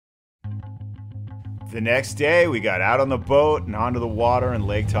The next day, we got out on the boat and onto the water in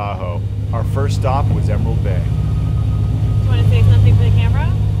Lake Tahoe. Our first stop was Emerald Bay. Do you want to say something for the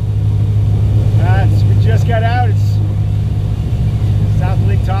camera? We just got out. It's south of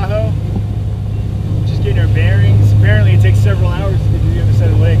Lake Tahoe. Just getting our bearings. Apparently it takes several hours to get to the other side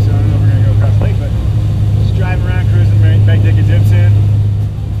of the lake, so I don't know if we're going to go across the lake, but just driving around, cruising, back taking dips in.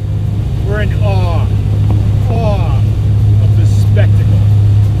 We're in awe of the spectacle.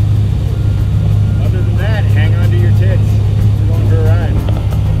 Other than that, hang on to your tits. We're going for a ride.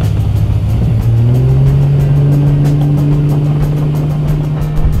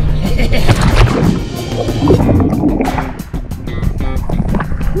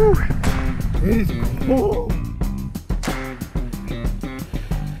 It is cool.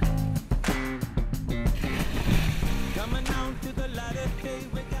 Coming down to the light of day,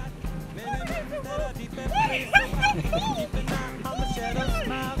 we got many that are deep and keeping an eye on the shadow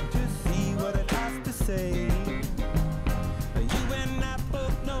smile to see what it has to say. You and I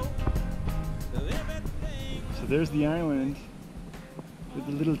both know everything. So there's the island with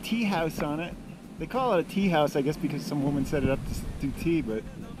a little tea house on it. They call it a tea house, I guess, because some woman set it up to do tea, but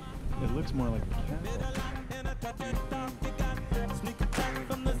it looks more like a castle.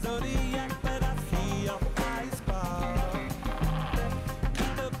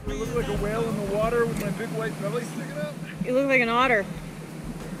 I look like a whale in the water with my big white belly sticking up. You look like an otter.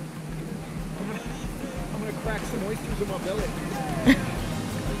 I'm gonna crack some oysters in my belly.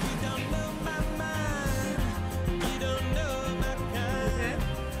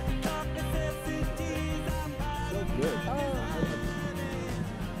 Good. I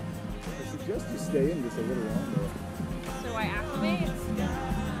suggest you stay in this a little longer. So I acclimate?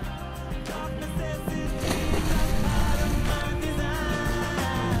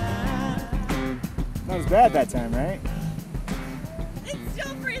 Not as bad that time, right? It's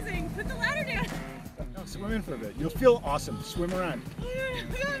still freezing. Put the ladder down. No, swim in for a bit. You'll feel awesome. Swim around.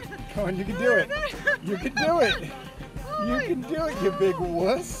 Come on, you can do it. You can do it. You can do it, you big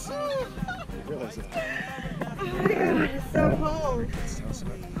wuss. You realize it. Oh my god, it's so cold.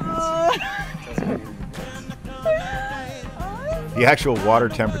 The actual water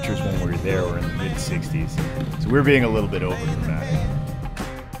temperatures when we were there were in the mid-60s, so we were being a little bit over dramatic.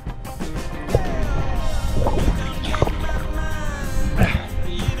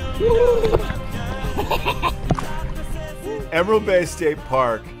 Emerald Bay State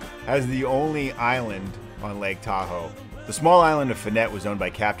Park has the only island on Lake Tahoe. The small island of Finette was owned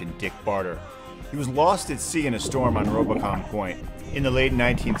by Captain Dick Barter. He was lost at sea in a storm on Robeson Point in the late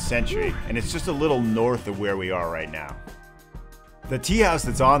 19th century, and it's just a little north of where we are right now. The tea house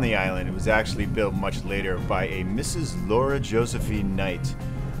that's on the island was actually built much later by a Mrs. Laura Josephine Knight,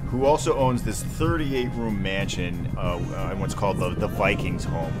 who also owns this 38-room mansion in what's called the Vikings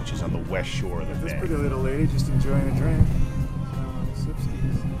home, which is on the west shore of the This bay. pretty little lady just enjoying a drink.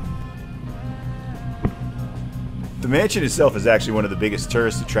 The mansion itself is actually one of the biggest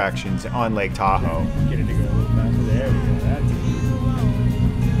tourist attractions on Lake Tahoe. Get it to go a little faster. There we go. That's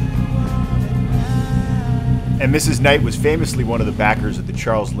And Mrs. Knight was famously one of the backers of the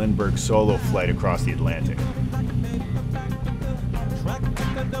Charles Lindbergh solo flight across the Atlantic.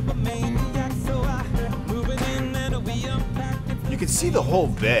 You can see the whole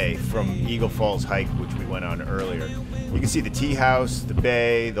bay from Eagle Falls Hike, which we went on earlier. You can see the tea house, the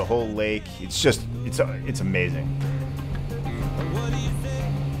bay, the whole lake. It's amazing.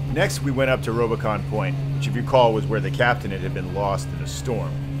 Next, we went up to Robeson Point, which, if you recall, was where the captain had been lost in a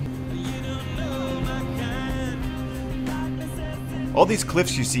storm. All these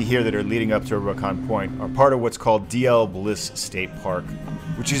cliffs you see here that are leading up to Robeson Point are part of what's called DL Bliss State Park,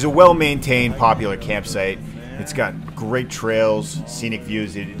 which is a well-maintained, popular campsite. It's got great trails, scenic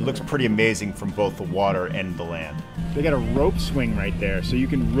views. It looks pretty amazing from both the water and the land. They got a rope swing right there, so you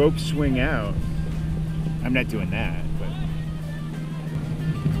can rope swing out. I'm not doing that, but.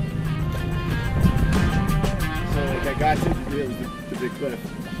 So like I got to the big cliff.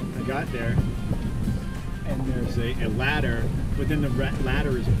 I got there, and there's a ladder, but then the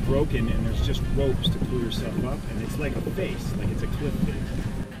ladder is broken, and there's just ropes to pull yourself up, and it's like a face, like it's a cliff face.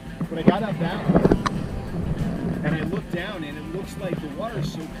 But I got up that way, and I looked down, and it looks like the water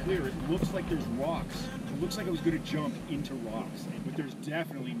is so clear. It looks like there's rocks. It looks like I was going to jump into rocks, but there's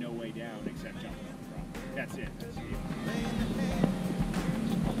definitely no way down except jumping over rocks. That's it. That's it.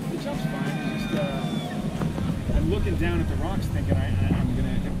 The jump's fine. It's just, I'm looking down at the rocks thinking I'm going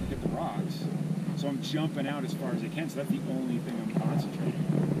to hit the rocks. So I'm jumping out as far as I can, so that's the only thing I'm concentrating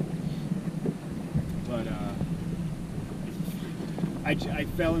on. But I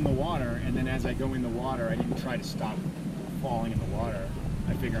fell in the water, and then as I go in the water, I didn't try to stop falling in the water.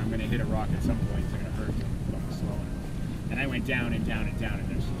 I figure I'm gonna hit a rock at some point. It's gonna hurt. So I'm slowing. And I went down and down and down, and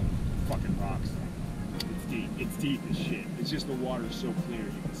there's fucking rocks. It's deep. It's deep as shit. It's just the water's so clear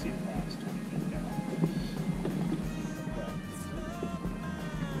you can see the rocks 20 feet down.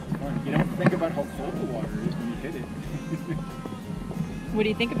 But you don't think about how cold the water is when you hit it. What do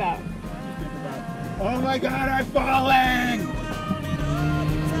you think about? You think about, oh my God, I'm falling!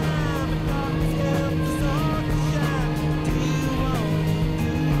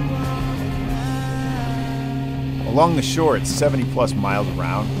 Along the shore, it's 70 plus miles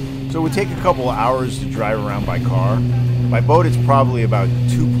around, so it would take a couple of hours to drive around by car. By boat, it's probably about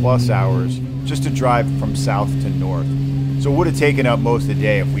 2+ hours just to drive from south to north. So it would have taken up most of the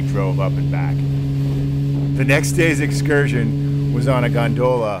day if we drove up and back. The next day's excursion was on a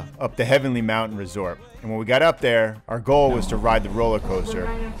gondola up the Heavenly Mountain Resort. And when we got up there, our goal was to ride the roller coaster,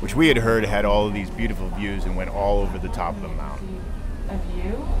 which we had heard had all of these beautiful views and went all over the top of the mountain. A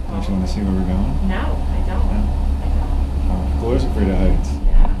view? Don't you want to see where we're going? No, I don't. Gloria's afraid of heights.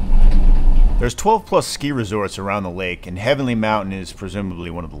 There's 12 plus ski resorts around the lake, and Heavenly Mountain is presumably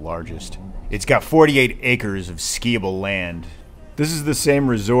one of the largest. It's got 48 acres of skiable land. This is the same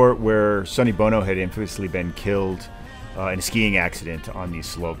resort where Sonny Bono had infamously been killed in a skiing accident on these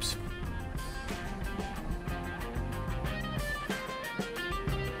slopes.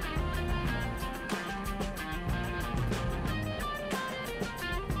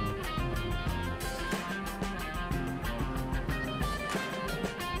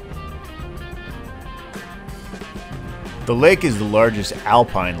 The lake is the largest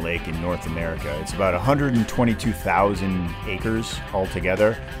alpine lake in North America. It's about 122,000 acres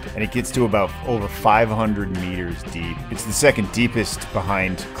altogether, and it gets to about over 500 meters deep. It's the second deepest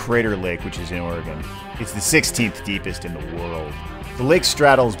behind Crater Lake, which is in Oregon. It's the 16th deepest in the world. The lake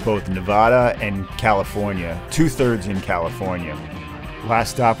straddles both Nevada and California, 2/3 in California.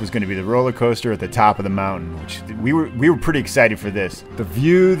 Last stop was going to be the roller coaster at the top of the mountain, which we were pretty excited for this. The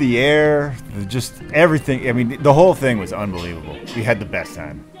view, the air, just everything. I mean, the whole thing was unbelievable. We had the best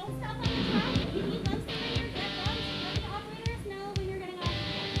time.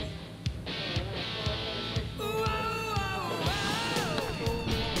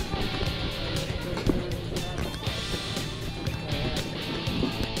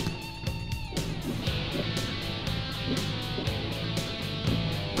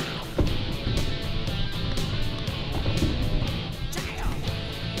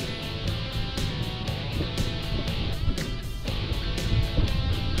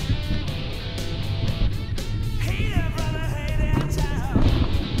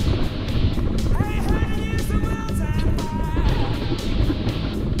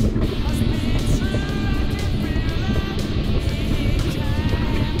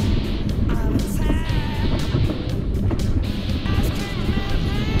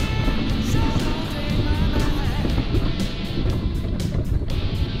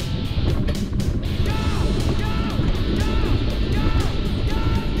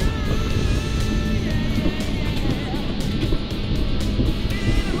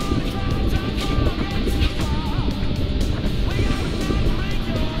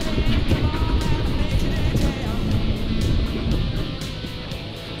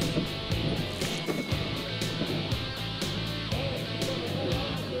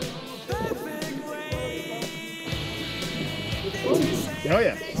 Oh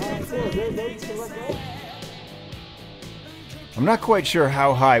yeah. I'm not quite sure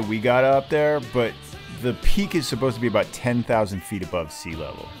how high we got up there, but the peak is supposed to be about 10,000 feet above sea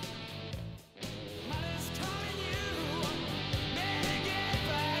level.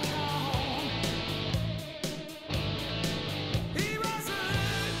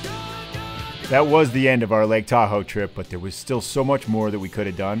 That was the end of our Lake Tahoe trip, but there was still so much more that we could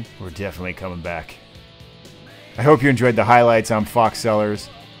have done. We're definitely coming back. I hope you enjoyed the highlights on Fox Cellars,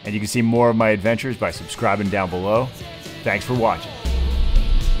 and you can see more of my adventures by subscribing down below. Thanks for watching.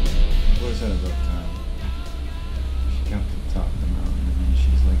 What was that about?